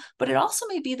volume, but it also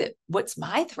may be that what's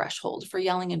my threshold for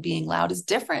yelling and being loud is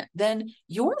different than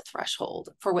your threshold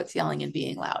for what's yelling and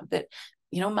being loud. That,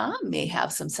 mom may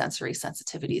have some sensory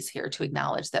sensitivities here to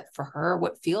acknowledge that for her,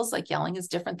 what feels like yelling is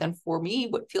different than for me,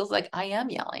 what feels like I am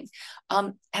yelling.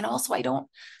 And also I don't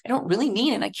really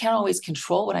mean, and I can't always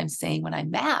control what I'm saying when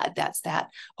I'm mad. That's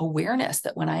that awareness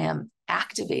that when I am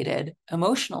activated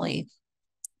emotionally,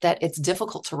 that it's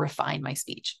difficult to refine my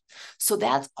speech. So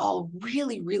that's all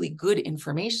really, really good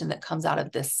information that comes out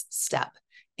of this step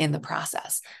in the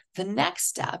process. The next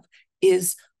step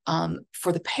is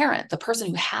for the parent, the person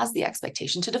who has the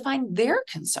expectation, to define their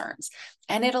concerns.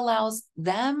 And it allows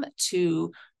them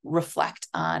to reflect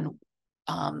on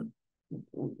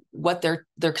what their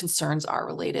concerns are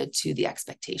related to the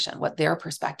expectation, what their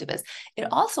perspective is. It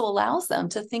also allows them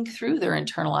to think through their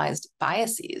internalized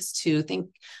biases, to think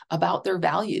about their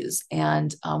values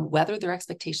and whether their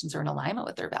expectations are in alignment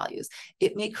with their values.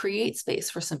 It may create space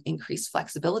for some increased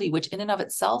flexibility, which in and of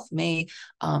itself may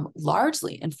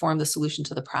largely inform the solution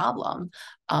to the problem,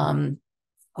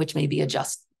 which may be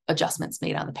adjustments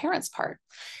made on the parent's part.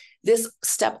 This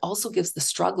step also gives the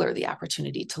struggler the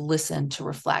opportunity to listen, to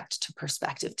reflect, to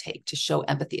perspective take, to show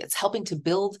empathy. It's helping to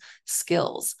build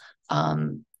skills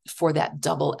for that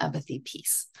double empathy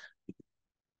piece.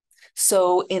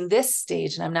 So in this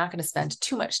stage, and I'm not going to spend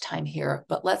too much time here,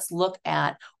 but let's look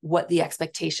at what the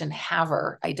expectation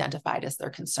haver identified as their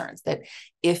concerns. That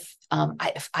if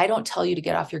I don't tell you to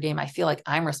get off your game, I feel like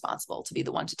I'm responsible to be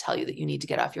the one to tell you that you need to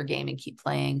get off your game and keep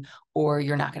playing, or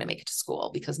you're not going to make it to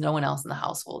school, because no one else in the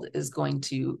household is going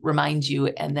to remind you,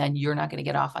 and then you're not going to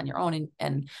get off on your own,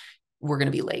 and we're going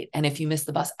to be late. And if you miss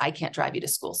the bus, I can't drive you to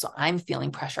school. So I'm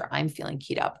feeling pressure. I'm feeling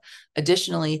keyed up.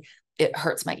 Additionally, it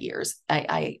hurts my ears.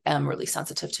 I am really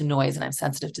sensitive to noise, and I'm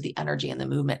sensitive to the energy and the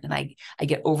movement. And I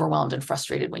get overwhelmed and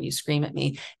frustrated when you scream at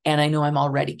me. And I know I'm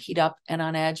already keyed up and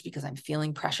on edge, because I'm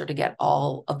feeling pressure to get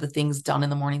all of the things done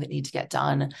in the morning that need to get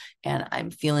done. And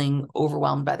I'm feeling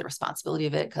overwhelmed by the responsibility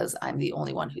of it, because I'm the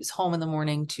only one who's home in the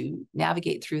morning to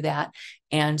navigate through that.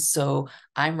 And so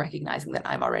I'm recognizing that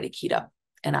I'm already keyed up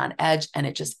and on edge, and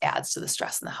it just adds to the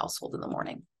stress in the household in the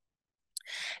morning.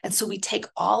 And so we take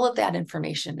all of that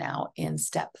information now in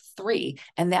step 3,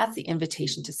 and that's the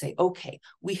invitation to say, okay,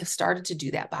 we have started to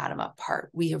do that bottom up part.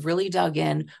 We have really dug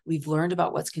in. We've learned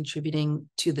about what's contributing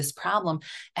to this problem.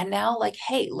 And now, like,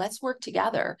 hey, let's work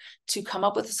together to come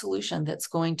up with a solution that's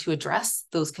going to address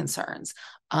those concerns,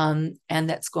 and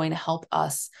that's going to help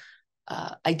us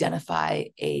identify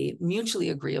a mutually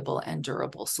agreeable and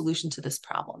durable solution to this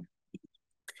problem.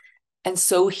 And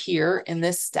so here in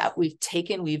this step, we've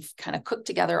kind of cooked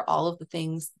together all of the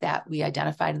things that we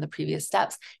identified in the previous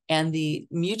steps. And the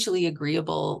mutually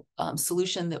agreeable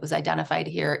solution that was identified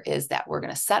here is that we're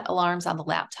going to set alarms on the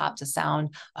laptop to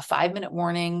sound a 5-minute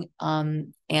warning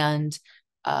and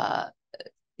an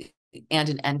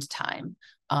end time.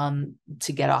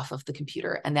 to get off of the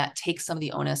computer. And that takes some of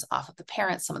the onus off of the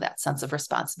parents, some of that sense of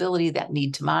responsibility, that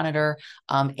need to monitor,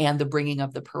 and the bringing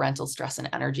of the parental stress and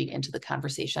energy into the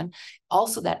conversation.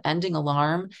 Also, that ending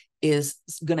alarm is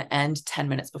going to end 10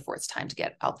 minutes before it's time to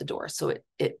get out the door. So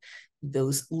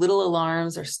those little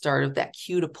alarms are sort of that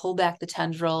cue to pull back the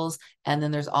tendrils. And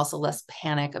then there's also less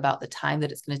panic about the time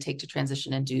that it's going to take to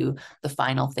transition and do the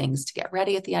final things to get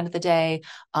ready at the end of the day.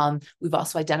 We've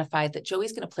also identified that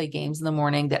Joey's going to play games in the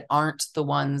morning that aren't the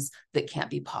ones that can't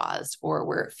be paused, or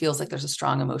where it feels like there's a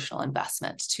strong emotional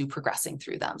investment to progressing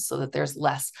through them, so that there's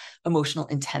less emotional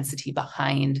intensity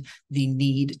behind the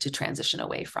need to transition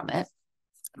away from it.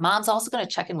 Mom's also going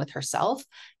to check in with herself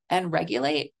and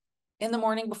regulate in the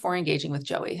morning before engaging with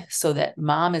Joey, so that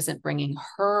mom isn't bringing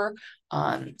her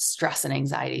stress and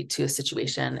anxiety to a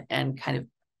situation and kind of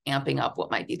amping up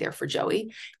what might be there for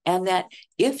Joey. And that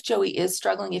if Joey is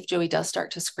struggling, if Joey does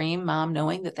start to scream, mom,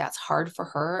 knowing that that's hard for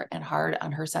her and hard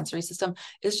on her sensory system,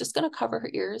 is just going to cover her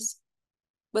ears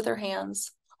with her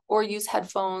hands, or use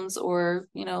headphones, or,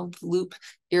 loop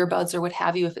earbuds or what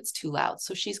have you if it's too loud.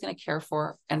 So she's going to care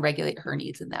for and regulate her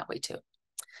needs in that way too.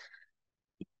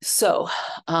 So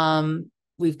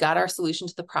we've got our solution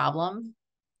to the problem.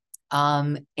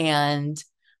 And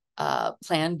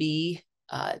plan B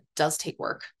does take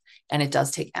work, and it does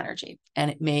take energy,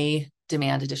 and it may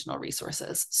demand additional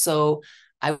resources. So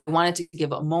I wanted to give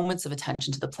moments of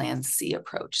attention to the plan C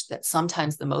approach, that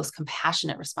sometimes the most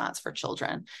compassionate response for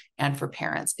children and for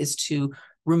parents is to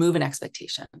remove an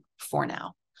expectation for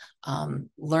now.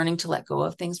 Learning to let go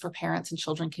of things for parents and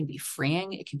children can be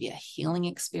freeing. It can be a healing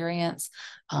experience.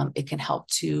 It can help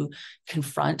to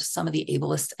confront some of the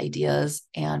ableist ideas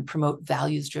and promote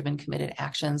values-driven, committed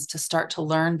actions, to start to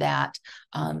learn that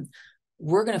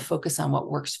we're going to focus on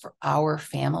what works for our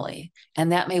family.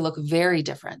 And that may look very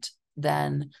different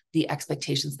than the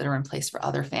expectations that are in place for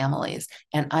other families.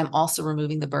 And I'm also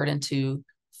removing the burden to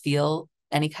feel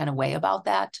any kind of way about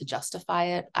that, to justify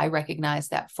it. I recognize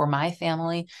that for my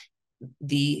family,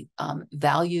 the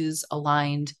values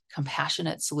aligned,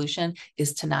 compassionate solution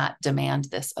is to not demand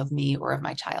this of me or of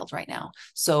my child right now.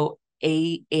 So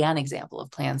an example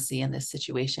of plan C in this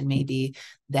situation may be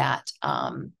that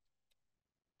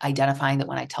identifying that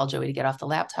when I tell Joey to get off the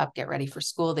laptop, get ready for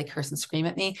school, they curse and scream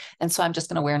at me. And so I'm just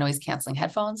going to wear noise canceling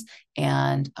headphones,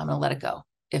 and I'm going to let it go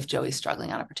if Joey's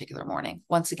struggling on a particular morning.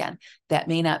 Once again, that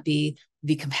may not be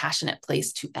the compassionate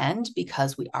place to end,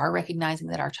 because we are recognizing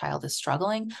that our child is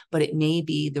struggling, but it may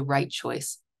be the right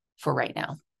choice for right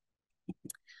now.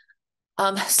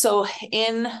 So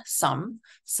in some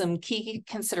key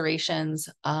considerations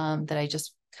that I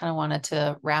just kind of wanted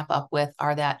to wrap up with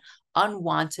are that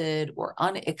unwanted or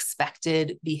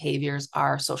unexpected behaviors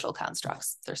are social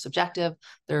constructs. They're subjective,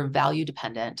 they're value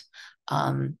dependent,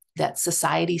 that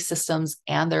society systems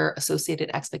and their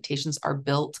associated expectations are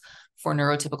built for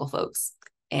neurotypical folks.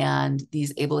 And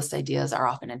these ableist ideas are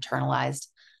often internalized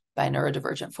by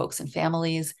neurodivergent folks and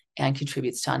families, and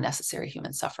contributes to unnecessary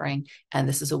human suffering. And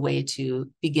this is a way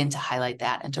to begin to highlight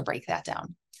that and to break that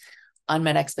down.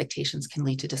 Unmet expectations can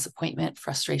lead to disappointment,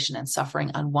 frustration, and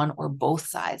suffering on one or both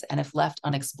sides. And if left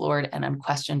unexplored and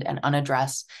unquestioned and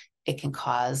unaddressed, it can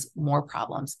cause more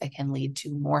problems. It can lead to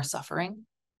more suffering.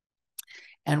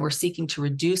 And we're seeking to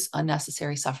reduce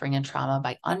unnecessary suffering and trauma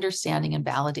by understanding and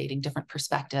validating different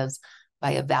perspectives,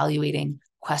 by evaluating,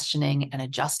 questioning, and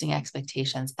adjusting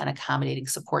expectations, and accommodating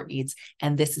support needs.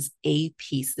 And this is a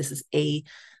piece, this is a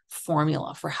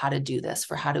formula for how to do this,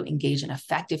 for how to engage in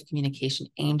effective communication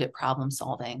aimed at problem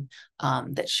solving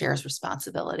that shares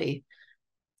responsibility.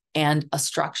 And a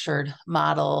structured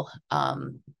model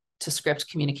to script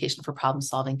communication for problem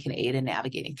solving can aid in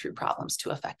navigating through problems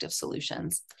to effective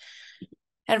solutions.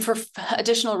 And for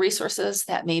additional resources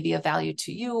that may be of value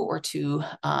to you or to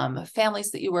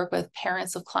families that you work with,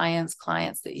 parents of clients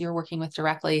that you're working with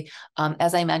directly,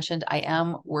 as I mentioned, I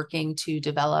am working to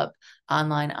develop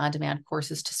online on-demand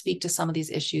courses to speak to some of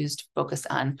these issues, to focus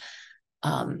on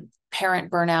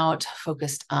parent burnout,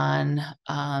 focused on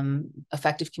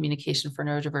effective communication for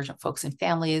neurodivergent folks and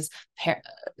families,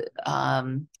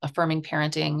 affirming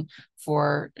parenting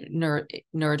for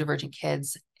neurodivergent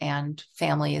kids and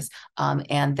families.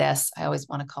 And this, I always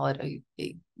want to call it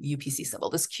a UPC symbol.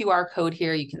 This QR code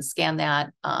here, you can scan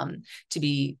that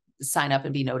to sign up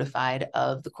and be notified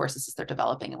of the courses as they're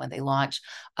developing and when they launch.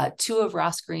 Two of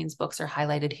Ross Greene's books are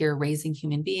highlighted here, Raising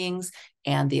Human Beings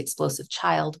and The Explosive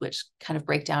Child, which kind of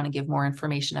break down and give more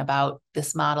information about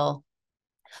this model.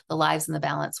 The Lives in the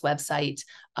Balance website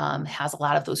has a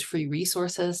lot of those free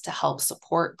resources to help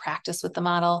support practice with the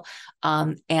model.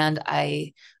 And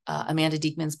Amanda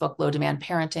Diekman's book, Low Demand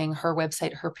Parenting, her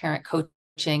website, Her Parent Coach,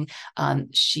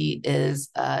 She is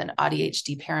an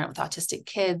ADHD parent with autistic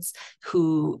kids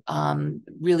who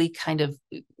really kind of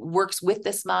works with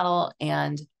this model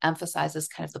and emphasizes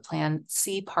kind of the Plan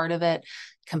C part of it,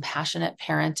 compassionate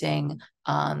parenting,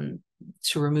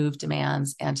 to remove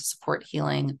demands and to support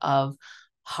healing of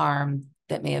harm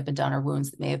that may have been done or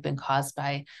wounds that may have been caused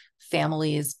by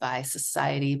families, by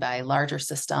society, by larger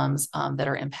systems that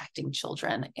are impacting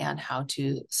children, and how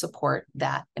to support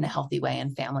that in a healthy way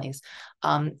in families.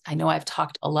 I know I've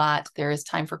talked a lot. There is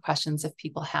time for questions if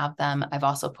people have them. I've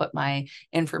also put my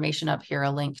information up here,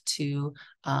 a link to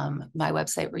my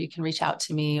website where you can reach out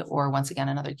to me, or once again,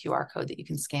 another QR code that you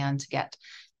can scan to get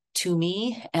to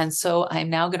me. And so I'm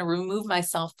now going to remove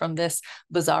myself from this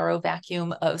bizarro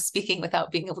vacuum of speaking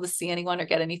without being able to see anyone or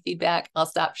get any feedback. I'll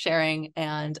stop sharing.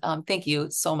 And thank you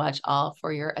so much all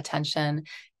for your attention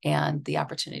and the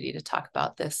opportunity to talk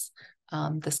about this,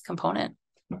 this component.